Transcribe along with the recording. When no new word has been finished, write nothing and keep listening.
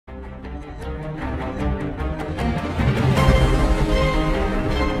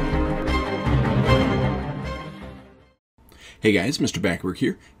Hey guys, Mr. Backberg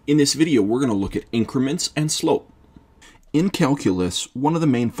here. In this video, we're going to look at increments and slope. In calculus, one of the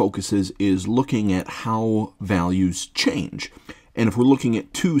main focuses is looking at how values change. And if we're looking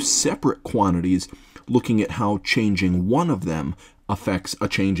at two separate quantities, looking at how changing one of them affects a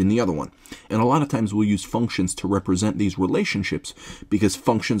change in the other one. And a lot of times we'll use functions to represent these relationships because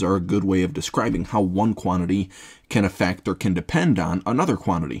functions are a good way of describing how one quantity can affect or can depend on another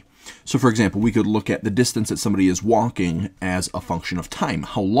quantity. So for example, we could look at the distance that somebody is walking as a function of time,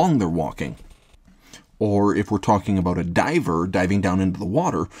 how long they're walking. Or if we're talking about a diver diving down into the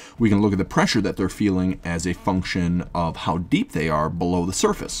water, we can look at the pressure that they're feeling as a function of how deep they are below the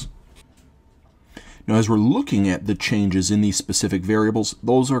surface. Now, as we're looking at the changes in these specific variables,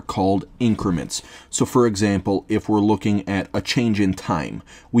 those are called increments. So for example, if we're looking at a change in time,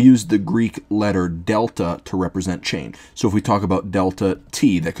 we use the Greek letter delta to represent change. So if we talk about delta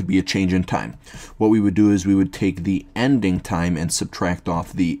t, that could be a change in time. What we would do is we would take the ending time and subtract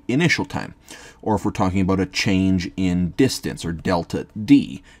off the initial time. Or if we're talking about a change in distance, or delta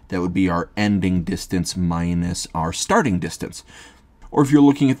d, that would be our ending distance minus our starting distance. Or if you're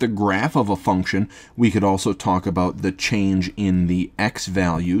looking at the graph of a function, we could also talk about the change in the x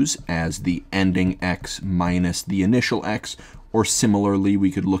values as the ending x minus the initial x, or similarly,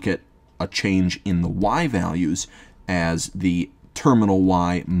 we could look at a change in the y values as the terminal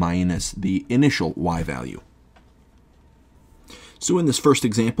y minus the initial y value. So in this first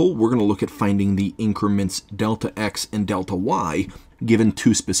example, we're going to look at finding the increments delta x and delta y given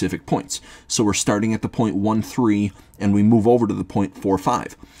two specific points. So we're starting at the point 1, 3, and we move over to the point 4,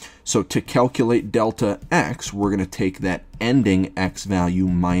 5. So to calculate delta x, we're going to take that ending x value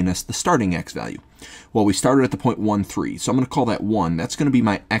minus the starting x value. Well, we started at the point 1, 3, so I'm going to call that 1. That's going to be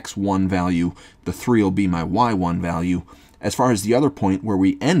my x1 value. The 3 will be my y1 value. As far as the other point where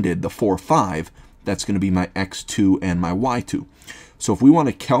we ended, the 4, 5, that's going to be my x2 and my y2. So if we want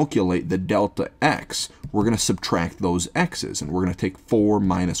to calculate the delta x, we're going to subtract those x's, and we're going to take 4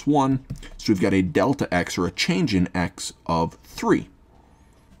 minus 1. So we've got a delta x, or a change in x, of 3.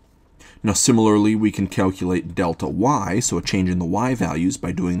 Now similarly, we can calculate delta y, so a change in the y values,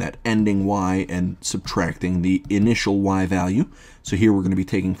 by doing that ending y and subtracting the initial y value. So here we're going to be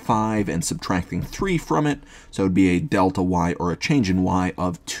taking 5 and subtracting 3 from it. So it would be a delta y, or a change in y,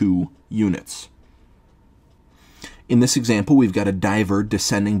 of 2 units. In this example, we've got a diver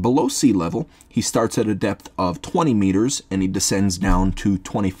descending below sea level. He starts at a depth of 20 meters and he descends down to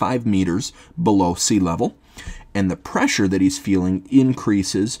 25 meters below sea level. And the pressure that he's feeling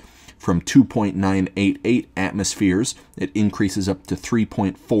increases from 2.988 atmospheres. It increases up to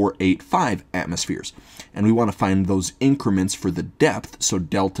 3.485 atmospheres. And we want to find those increments for the depth, so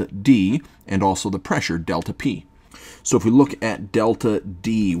delta D, and also the pressure, delta P. So if we look at delta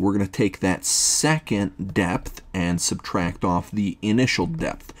D, we're going to take that second depth and subtract off the initial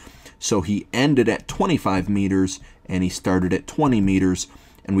depth. So he ended at 25 meters and he started at 20 meters,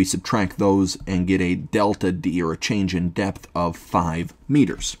 and we subtract those and get a delta D, or a change in depth, of 5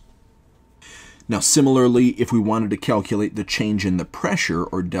 meters. Now similarly, if we wanted to calculate the change in the pressure,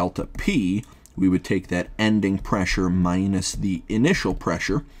 or delta P, we would take that ending pressure minus the initial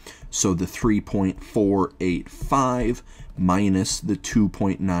pressure. So the 3.485 minus the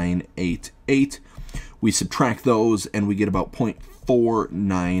 2.988. We subtract those and we get about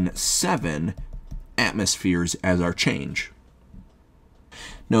 0.497 atmospheres as our change.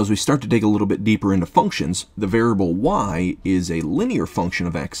 Now as we start to dig a little bit deeper into functions, the variable y is a linear function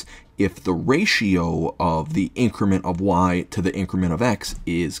of x if the ratio of the increment of y to the increment of x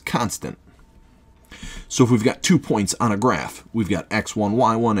is constant. So if we've got 2 points on a graph, we've got x1,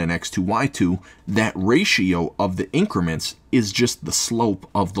 y1, and x2, y2, that ratio of the increments is just the slope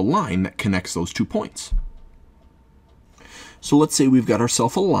of the line that connects those 2 points. So let's say we've got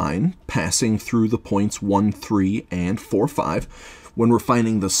ourselves a line passing through the points 1, 3, and 4, 5. When we're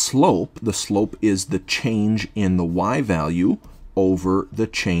finding the slope is the change in the y value over the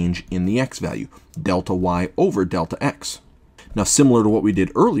change in the x value, delta y over delta x. Now, similar to what we did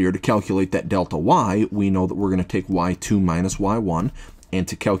earlier, to calculate that delta y, we know that we're going to take y2 minus y1, and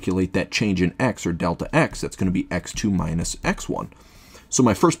to calculate that change in x, or delta x, that's going to be x2 minus x1. So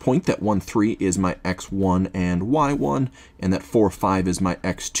my first point, that 1, 3, is my x1 and y1, and that 4, 5 is my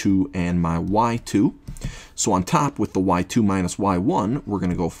x2 and my y2. So on top, with the y2 minus y1, we're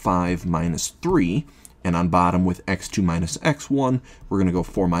going to go 5 minus 3, and on bottom with x2 minus x1, we're going to go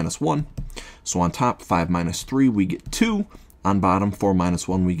 4 minus 1. So on top, 5 minus 3, we get 2. On bottom, 4 minus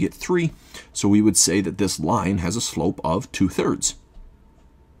 1, we get 3. So we would say that this line has a slope of 2/3.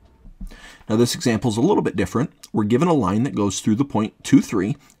 Now this example is a little bit different. We're given a line that goes through the point 2,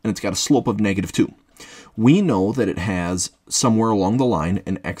 3, and it's got a slope of -2. We know that it has somewhere along the line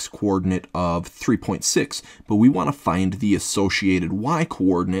an x-coordinate of 3.6, but we want to find the associated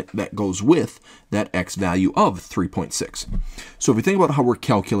y-coordinate that goes with that x value of 3.6. So if we think about how we're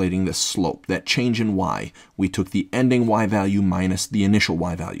calculating this slope, that change in y, we took the ending y value minus the initial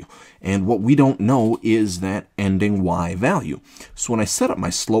y value. And what we don't know is that ending y value. So when I set up my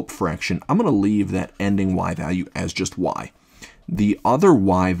slope fraction, I'm going to leave that ending y value as just y. The other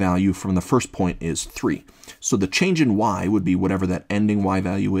y value from the first point is 3. So the change in y would be whatever that ending y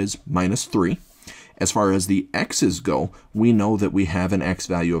value is minus 3. As far as the x's go, we know that we have an x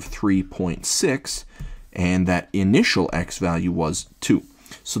value of 3.6, and that initial x value was 2.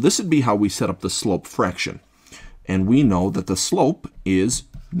 So this would be how we set up the slope fraction. And we know that the slope is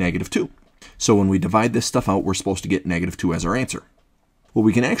 -2. So when we divide this stuff out, we're supposed to get -2 as our answer. Well,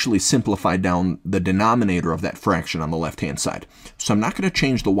 we can actually simplify down the denominator of that fraction on the left-hand side. So I'm not going to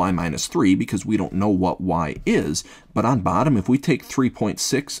change the y minus 3 because we don't know what y is. But on bottom, if we take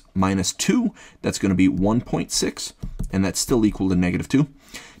 3.6 minus 2, that's going to be 1.6, and that's still equal to -2.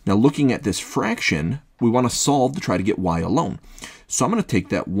 Now, looking at this fraction, we want to solve to try to get y alone. So I'm going to take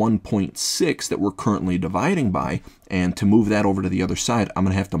that 1.6 that we're currently dividing by, and to move that over to the other side, I'm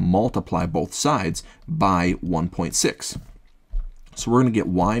going to have to multiply both sides by 1.6. So we're going to get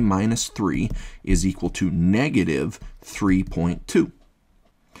y minus 3 is equal to -3.2.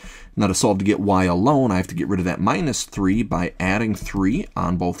 Now to solve to get y alone, I have to get rid of that minus 3 by adding 3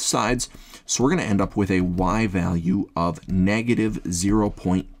 on both sides. So we're going to end up with a y value of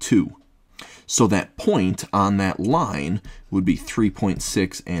 -0.2. So that point on that line would be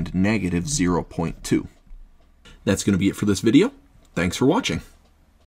 3.6 and -0.2. That's going to be it for this video. Thanks for watching.